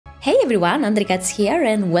Hey everyone, Andrikats here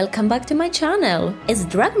and welcome back to my channel. As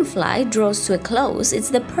Dragonflight draws to a close,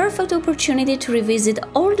 it's the perfect opportunity to revisit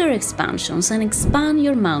older expansions and expand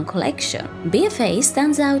your mount collection. BFA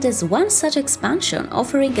stands out as one such expansion,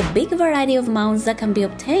 offering a big variety of mounts that can be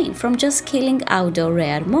obtained from just killing outdoor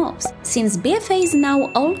rare mobs. Since BFA is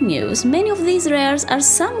now old news, many of these rares are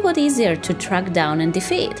somewhat easier to track down and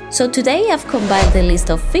defeat. So today I've compiled a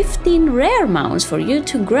list of 15 rare mounts for you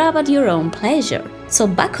to grab at your own pleasure. So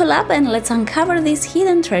buckle up and let's uncover these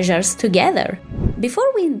hidden treasures together.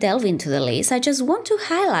 Before we delve into the list, I just want to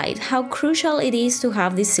highlight how crucial it is to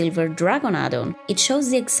have the Silver Dragon add-on. It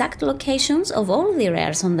shows the exact locations of all the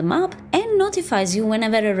rares on the map and notifies you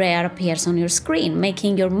whenever a rare appears on your screen,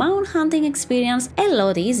 making your mount hunting experience a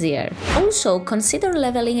lot easier. Also, consider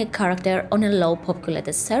leveling a character on a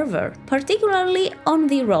low-populated server, particularly on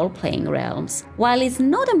the role-playing realms. While it's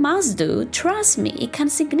not a must-do, trust me, it can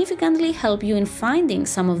significantly help you in finding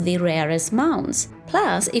some of the rarest mounts.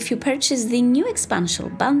 Plus, if you purchase the new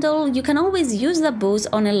expansion bundle, you can always use the boost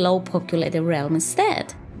on a low-populated realm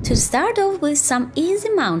instead. To start off with some easy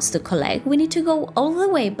mounts to collect, we need to go all the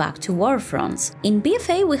way back to Warfronts. In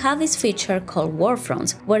BFA we have this feature called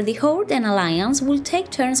Warfronts, where the Horde and Alliance will take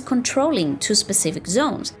turns controlling two specific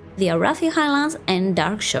zones, the Arathi Highlands and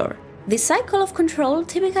Darkshore. The cycle of control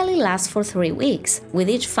typically lasts for 3 weeks, with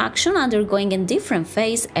each faction undergoing a different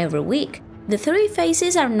phase every week. The 3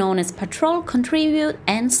 phases are known as Patrol, Contribute,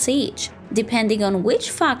 and Siege. Depending on which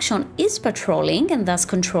faction is patrolling and thus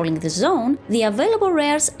controlling the zone, the available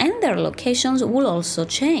rares and their locations will also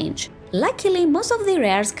change. Luckily, most of the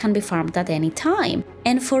rares can be farmed at any time,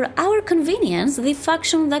 and for our convenience, the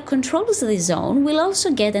faction that controls the zone will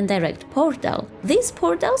also get a direct portal. These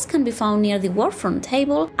portals can be found near the Warfront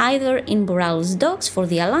table, either in Boralus docks for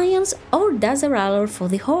the Alliance or Dazar'alor for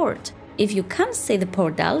the Horde. If you can't see the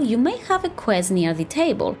portal, you may have a quest near the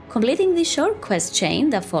table. Completing the short quest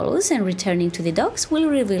chain that follows and returning to the docks will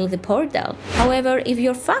reveal the portal. However, if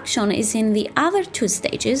your faction is in the other 2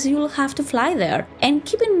 stages, you'll have to fly there. And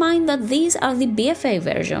keep in mind that these are the BFA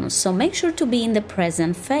versions, so make sure to be in the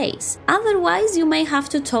present phase. Otherwise, you may have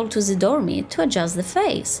to talk to Zidormi to adjust the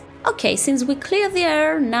phase. Okay, since we cleared the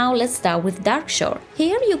air, now let's start with Darkshore.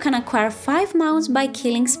 Here you can acquire 5 mounts by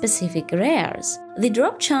killing specific rares. The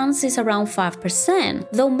drop chance is around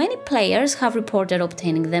 5%, though many players have reported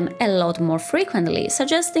obtaining them a lot more frequently,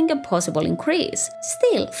 suggesting a possible increase.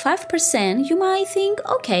 Still, 5% you might think,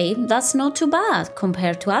 okay, that's not too bad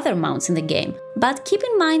compared to other mounts in the game. But keep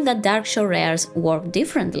in mind that Darkshore Rares work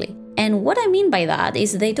differently. And what I mean by that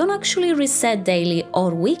is they don't actually reset daily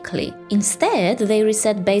or weekly. Instead, they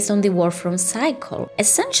reset based on the Warfront cycle.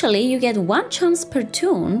 Essentially, you get 1 chance per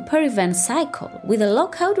turn per event cycle, with a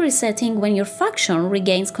lockout resetting when your faction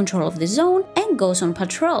regains control of the zone and goes on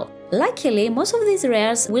patrol. Luckily, most of these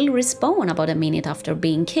rares will respawn about a minute after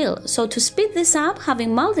being killed, so to speed this up,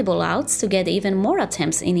 having multiple outs to get even more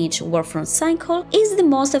attempts in each Warfront cycle is the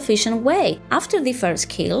most efficient way. After the first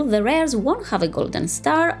kill, the rares won't have a golden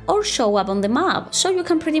star or show up on the map, so you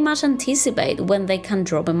can pretty much anticipate when they can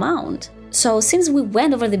drop a mount. So since we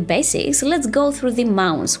went over the basics, let's go through the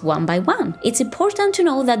mounts one by one. It's important to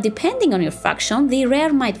know that depending on your faction, the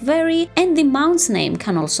rare might vary and the mount's name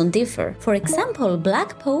can also differ. For example,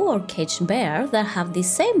 Black Paw or Caged Bear that have the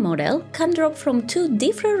same model can drop from 2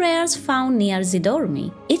 different rares found near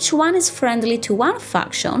Zidormi. Each one is friendly to one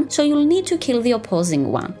faction, so you'll need to kill the opposing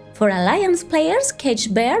one. For Alliance players,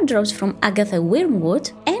 Caged Bear drops from Agatha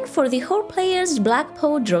Wyrmwood, and for the Horde players, Black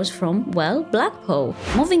Paw drops from, well, Black Paw.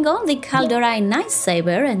 Moving on, the Kaldorei Night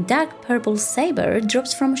Saber and Dark Purple Saber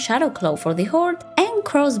drops from Shadowclaw for the Horde and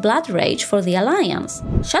Cross Blood Rage for the Alliance.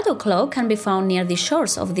 Shadowclaw can be found near the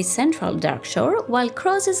shores of the central Darkshore, while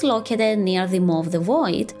Cross is located near the Maw of the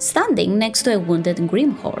Void, standing next to a wounded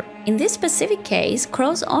Grimhorde. In this specific case,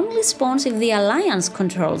 Cross only spawns if the Alliance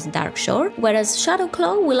controls Darkshore, whereas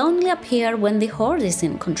Shadowclaw will only appear when the Horde is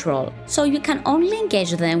in control, so you can only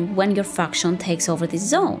engage them when your faction takes over the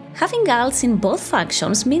zone. Having alts in both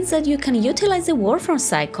factions means that you can utilize the Warfront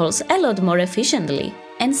cycles a lot more efficiently.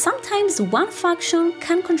 And sometimes one faction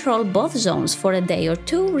can control both zones for a day or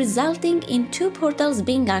 2, resulting in 2 portals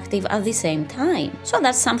being active at the same time. So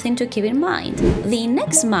that's something to keep in mind. The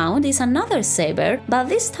next mount is another saber, but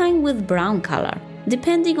this time with brown color.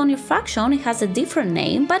 Depending on your faction, it has a different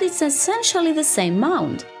name, but it's essentially the same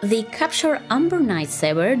mount. The Capture Umber Night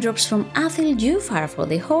Saber drops from Athil Dufar for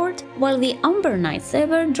the Horde, while the Umber Night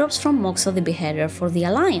Saber drops from Moxo the Beheader for the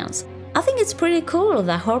Alliance. I think it's pretty cool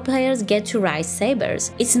that Horde players get to ride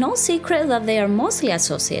sabers. It's no secret that they are mostly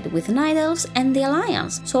associated with Night Elves and the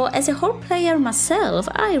Alliance, so as a Horde player myself,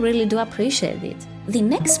 I really do appreciate it. The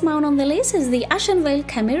next mount on the list is the Ashenvale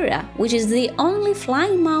Chimera, which is the only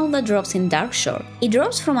flying mount that drops in Darkshore. It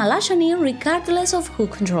drops from Alash'anir regardless of who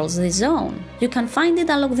controls the zone. You can find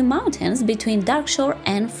it along the mountains between Darkshore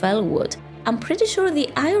and Fellwood. I'm pretty sure the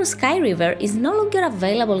Iron Sky River is no longer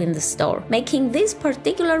available in the store, making this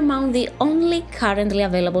particular mount the only currently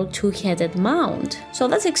available two-headed mount, so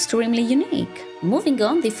that's extremely unique. Moving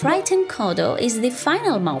on, the Frightened Kodo is the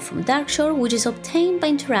final mount from Darkshore, which is obtained by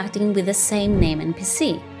interacting with the same name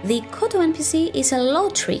NPC. The Kodo NPC is a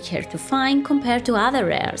lot trickier to find compared to other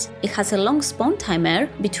rares. It has a long spawn timer,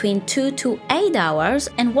 between 2 to 8 hours,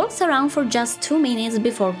 and walks around for just 2 minutes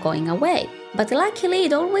before going away. But luckily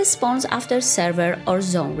it always spawns after server or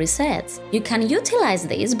zone resets. You can utilize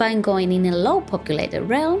this by going in a low populated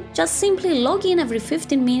realm, just simply log in every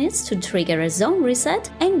 15 minutes to trigger a zone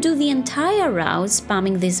reset and do the entire route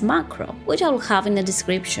spamming this macro, which I will have in the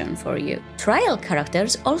description for you. Trial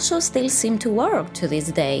characters also still seem to work to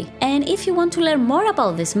this day, and if you want to learn more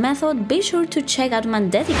about this method, be sure to check out my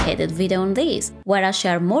dedicated video on this, where I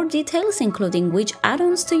share more details including which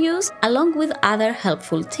add-ons to use, along with other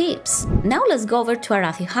helpful tips. Now let's go over to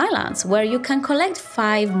Arathi Highlands, where you can collect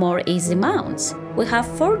 5 more easy mounts. We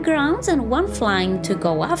have 4 grounds and 1 flying to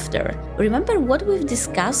go after. Remember, what we've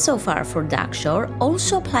discussed so far for Darkshore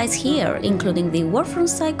also applies here, including the Warfront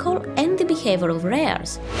cycle and the behavior of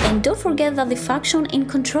rares. And don't forget that the faction in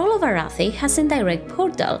control of Arathi has a direct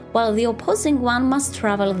portal, while the opposing one must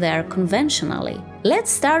travel there conventionally.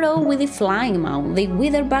 Let's start off with the flying mount, the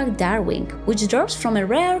Witherbark Darkwing, which drops from a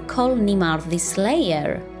rare called Nimar the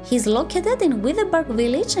Slayer. He's located in Witherbark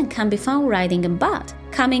village and can be found riding a bat.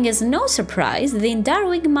 Coming as no surprise, the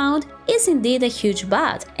Darkwing mount is indeed a huge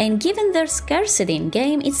bat, and given their scarcity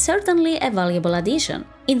in-game, it's certainly a valuable addition.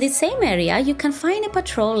 In the same area, you can find a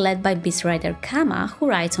patrol led by Beast Rider Kama, who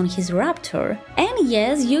rides on his raptor. And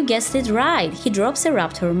yes, you guessed it right, he drops a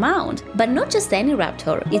raptor mount. But not just any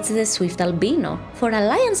raptor, it's the Swift Albino. For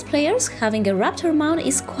Alliance players, having a raptor mount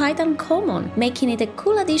is quite uncommon, making it a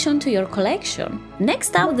cool addition to your collection.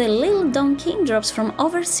 Next up, the Little Donkey drops from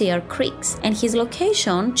Overseer Creeks, and his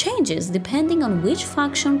location changes depending on which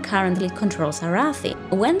faction currently controls Arathi.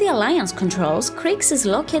 When the Alliance controls, Creeks is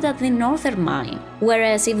located at the northern mine,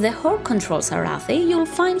 whereas if the Horde controls Arathi, you'll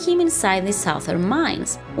find him inside the southern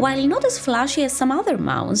mines. While not as flashy as some other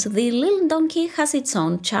mounts, the Little Donkey has its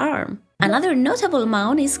own charm. Another notable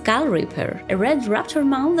mount is Skull Reaper, a red raptor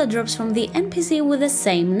mount that drops from the NPC with the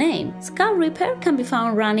same name. Skull Reaper can be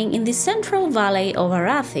found running in the central valley of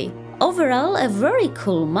Arathi. Overall, a very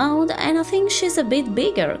cool mount, and I think she's a bit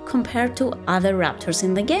bigger compared to other raptors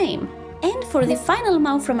in the game. And for the final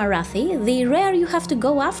mount from Arathi, the rare you have to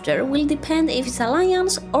go after will depend if it's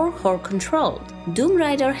Alliance or Horde controlled. Doom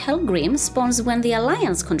Rider Helgrim spawns when the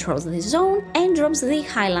Alliance controls the zone and drops the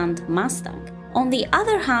Highland Mustang. On the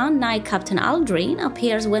other hand, Knight Captain Aldrin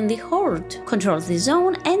appears when the Horde controls the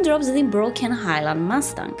zone and drops the Broken Highland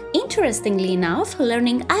Mustang. Interestingly enough,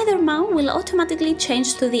 learning either mount will automatically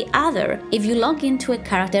change to the other if you log into a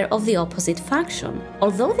character of the opposite faction.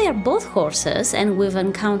 Although they are both horses and we've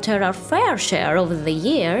encountered our fair share over the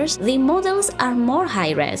years, the models are more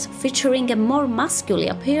high-res, featuring a more masculine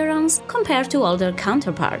appearance compared to older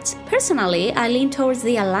counterparts. Personally, I lean towards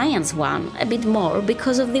the Alliance one a bit more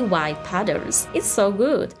because of the white patterns. It's so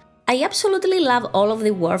good. I absolutely love all of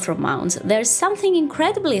the Warfront mounts. There's something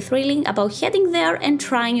incredibly thrilling about heading there and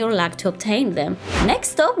trying your luck to obtain them.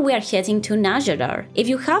 Next up, we are heading to Nazjatar. If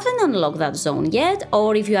you haven't unlocked that zone yet,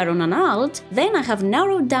 or if you are on an alt, then I have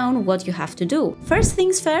narrowed down what you have to do. First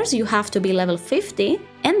things first, you have to be level 50,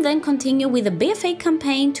 and then continue with the BFA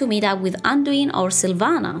campaign to meet up with Anduin or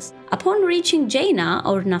Sylvanas. Upon reaching Jaina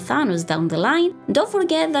or Nathanos down the line, don't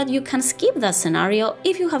forget that you can skip that scenario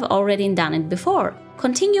if you have already done it before.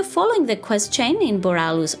 Continue following the quest chain in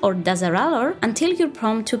Boralus or Dazar'alor until you're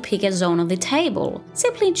prompted to pick a zone on the table.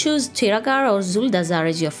 Simply choose Tiragar or Zuldazar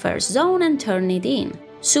as your first zone and turn it in.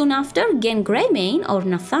 Soon after, Gen Greymane or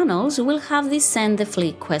Nathanos will have the Send the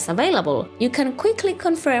Fleet quest available. You can quickly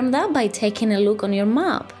confirm that by taking a look on your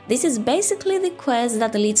map. This is basically the quest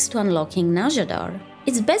that leads to unlocking Nazjatar.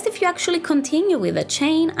 It's best if you actually continue with the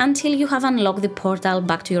chain until you have unlocked the portal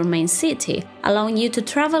back to your main city, allowing you to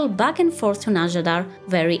travel back and forth to Nazjatar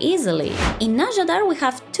very easily. In Nazjatar we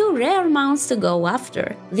have 2 rare mounts to go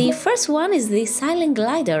after. The first one is the Silent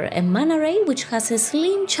Glider, a mana ray which has a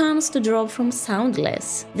slim chance to drop from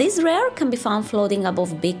Soundless. This rare can be found floating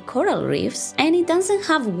above big coral reefs, and it doesn't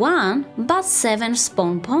have 1 but 7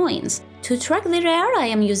 spawn points. To track the rare, I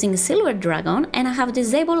am using Silver Dragon and I have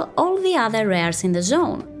disabled all the other rares in the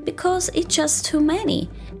zone. because it's just too many,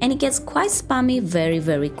 and it gets quite spammy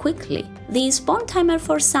very quickly. The spawn timer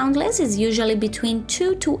for Soundless is usually between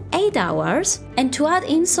 2 to 8 hours, and to add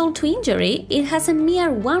insult to injury, it has a mere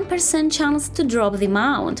 1% chance to drop the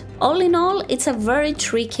mount. All in all, it's a very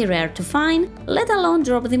tricky rare to find, let alone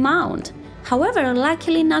drop the mount. However,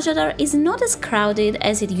 luckily Nazjatar is not as crowded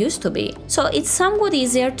as it used to be, so it's somewhat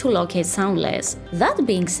easier to locate Soundless. That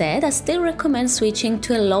being said, I still recommend switching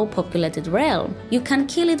to a low populated realm. You can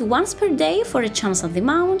kill it once per day for a chance at the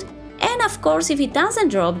mount, and of course if it doesn't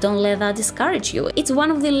drop, don't let that discourage you. It's one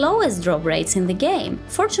of the lowest drop rates in the game.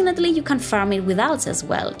 Fortunately, you can farm it with alts as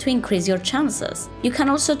well, to increase your chances. You can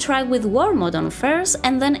also try with war mode on first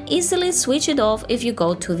and then easily switch it off if you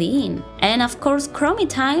go to the inn. And of course, Chromie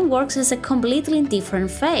time works as a completely different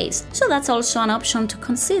phase, so that's also an option to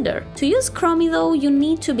consider. To use Chromie though, you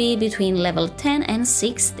need to be between level 10 and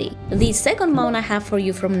 60. The second mount I have for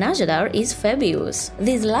you from Nazjatar is Fabious.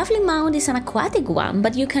 This lovely mount is an aquatic one,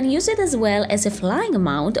 but you can use it as well as a flying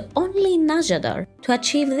mount only in Nazjatar. To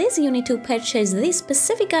achieve this, you need to purchase this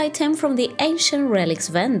specific item from the Ancient Relics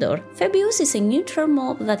vendor. Fabious is a neutral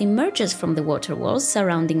mob that emerges from the water walls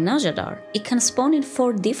surrounding Nazjatar. It can spawn in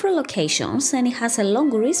 4 different locations and it has a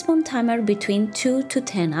long respawn timer between 2 to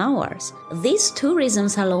 10 hours. These 2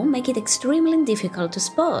 reasons alone make it extremely difficult to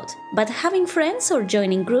spot, but having friends or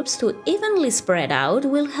joining groups to evenly spread out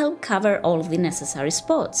will help cover all the necessary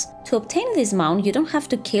spots. To obtain this mount, you don't have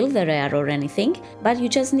to kill the rare or anything, but you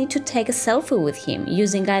just need to take a selfie with him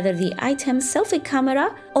using either the item selfie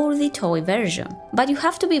camera or the toy version. But you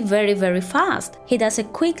have to be very fast. He does a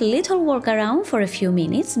quick little walk around for a few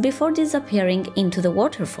minutes before disappearing into the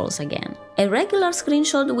waterfalls again. A regular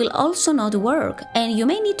screenshot will also not work, and you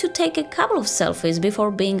may need to take a couple of selfies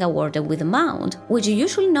before being awarded with a mount, which you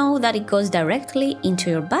usually know that it goes directly into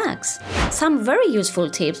your bags. Some very useful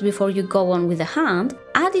tips before you go on with the hunt: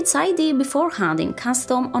 add its ID beforehand in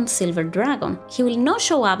custom on Silver Dragon. He will not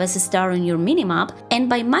show up as a star on your minimap, and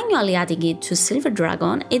by manually adding it to Silver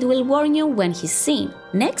Dragon, it will warn you when he's seen.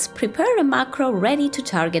 Next, prepare a macro ready to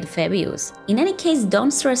target Fabious. In any case,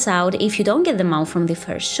 don't stress out if you don't get the mount from the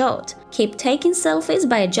first shot. Keep taking selfies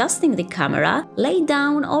by adjusting the camera, lay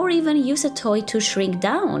down, or even use a toy to shrink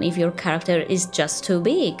down if your character is just too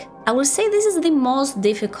big. I will say this is the most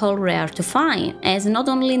difficult rare to find, as not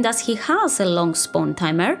only does he has a long spawn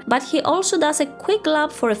timer, but he also does a quick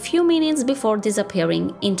lap for a few minutes before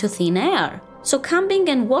disappearing into thin air. So camping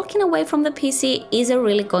and walking away from the PC isn't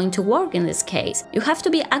really going to work in this case. You have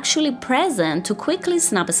to be actually present to quickly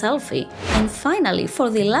snap a selfie. And finally,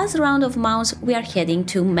 for the last round of mounts, we are heading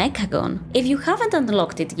to Mechagon. If you haven't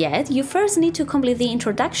unlocked it yet, you first need to complete the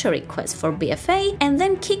introductory quest for BFA and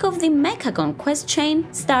then kick off the Mechagon quest chain,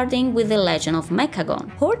 starting with the Legend of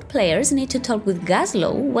Mechagon. Horde players need to talk with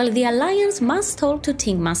Gazlowe, while the Alliance must talk to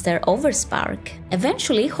Tankmaster Overspark.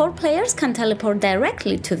 Eventually, Horde players can teleport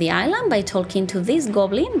directly to the island by talking to this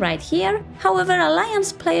goblin right here. However,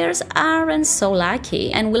 Alliance players aren't so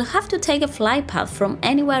lucky and will have to take a flight path from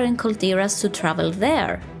anywhere in Coldiras to travel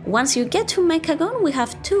there. Once you get to Mechagon, we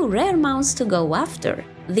have 2 rare mounts to go after.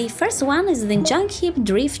 The first one is the Junk Heap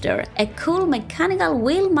Drifter, a cool mechanical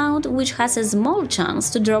wheel mount which has a small chance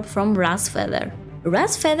to drop from Rustfeather.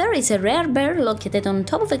 Rustfeather is a rare bear located on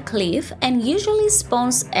top of a cliff and usually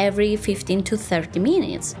spawns every 15 to 30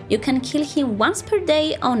 minutes. You can kill him once per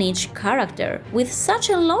day on each character. With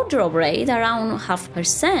such a low drop rate, around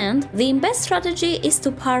 0.5%, the best strategy is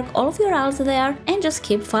to park all of your alts there and just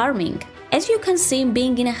keep farming. As you can see,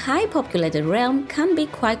 being in a high populated realm can be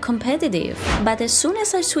quite competitive, but as soon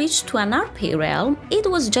as I switched to an RP realm, it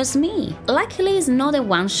was just me. Luckily it's not a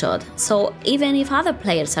one-shot, so even if other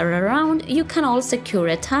players are around, you can all secure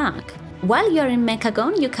a tag. While you are in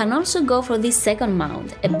Mechagon, you can also go for the second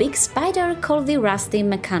mount, a big spider called the Rusty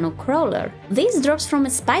Mechanocrawler. This drops from a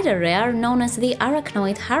spider rare known as the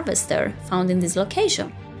Arachnoid Harvester, found in this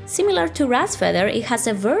location. Similar to Rustfeather, it has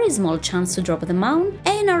a very small chance to drop the mount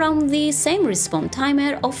and around the same respawn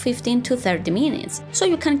timer of 15 to 30 minutes, so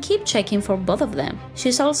you can keep checking for both of them.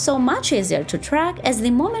 She's also much easier to track, as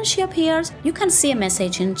the moment she appears, you can see a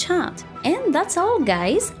message in chat. And that's all,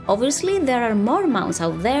 guys! Obviously, there are more mounts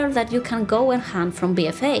out there that you can go and hunt from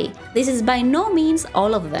BFA. This is by no means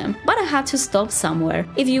all of them, but I had to stop somewhere.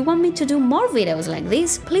 If you want me to do more videos like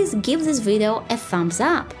this, please give this video a thumbs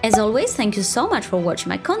up. As always, thank you so much for watching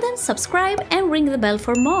my content, subscribe and ring the bell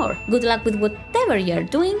for more. Good luck with whatever you're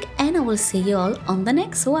doing, and I will see you all on the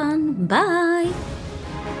next one. Bye!